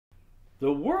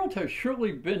The world has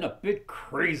surely been a bit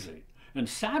crazy, and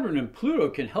Saturn and Pluto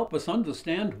can help us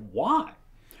understand why.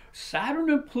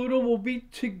 Saturn and Pluto will be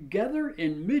together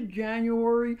in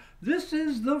mid-January. This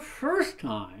is the first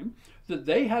time that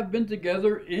they have been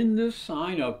together in this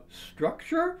sign of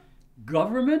structure,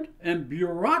 government, and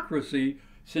bureaucracy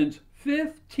since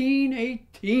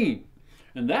 1518.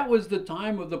 And that was the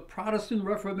time of the Protestant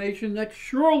Reformation that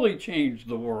surely changed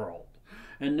the world.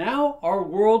 And now our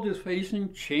world is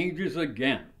facing changes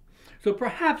again. So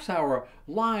perhaps our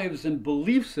lives and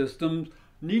belief systems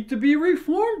need to be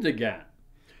reformed again.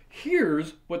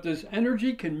 Here's what this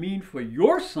energy can mean for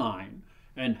your sign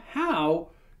and how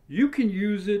you can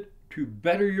use it to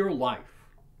better your life.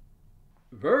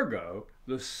 Virgo,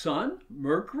 the Sun,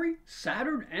 Mercury,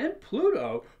 Saturn, and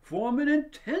Pluto form an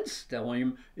intense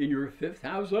stellium in your fifth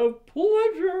house of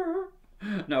pleasure.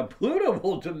 Now, Pluto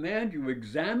will demand you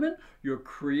examine your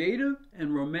creative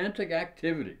and romantic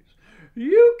activities.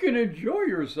 You can enjoy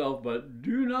yourself, but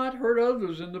do not hurt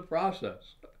others in the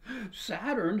process.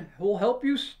 Saturn will help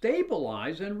you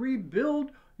stabilize and rebuild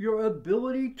your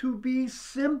ability to be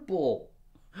simple.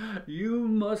 You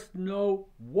must know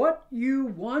what you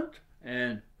want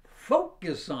and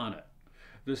focus on it.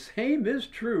 The same is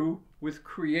true with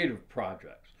creative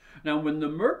projects. Now, when the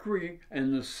Mercury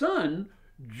and the Sun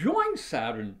join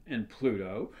Saturn and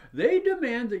Pluto, they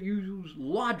demand that you use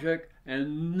logic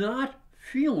and not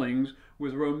feelings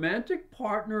with romantic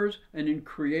partners and in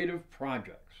creative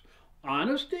projects.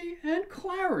 Honesty and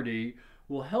clarity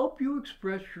will help you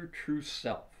express your true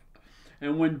self.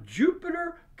 And when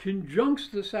Jupiter conjuncts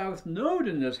the South Node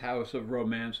in this house of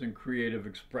romance and creative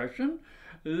expression,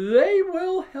 they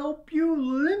will help you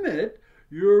limit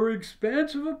your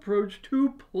expansive approach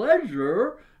to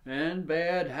pleasure and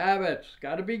bad habits.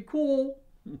 Gotta be cool.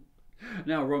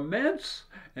 Now, romance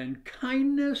and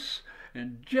kindness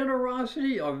and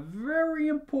generosity are very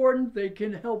important. They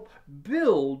can help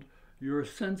build your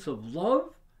sense of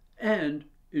love and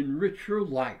enrich your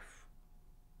life.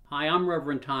 Hi, I'm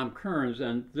Reverend Tom Kearns,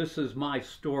 and this is my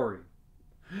story.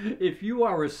 If you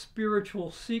are a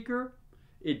spiritual seeker,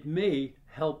 it may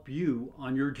help you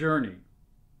on your journey.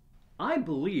 I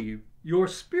believe your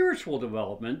spiritual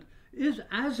development is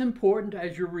as important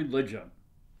as your religion.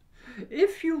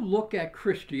 If you look at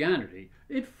Christianity,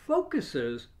 it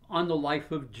focuses on the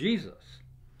life of Jesus.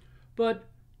 But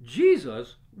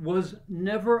Jesus was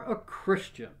never a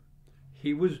Christian.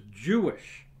 He was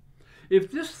Jewish. If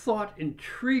this thought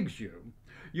intrigues you,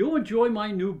 you'll enjoy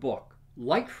my new book,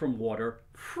 Light from Water,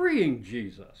 Freeing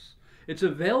Jesus. It's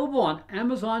available on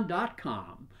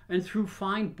Amazon.com and through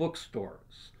fine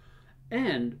bookstores.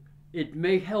 And it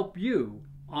may help you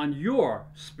on your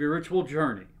spiritual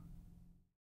journey.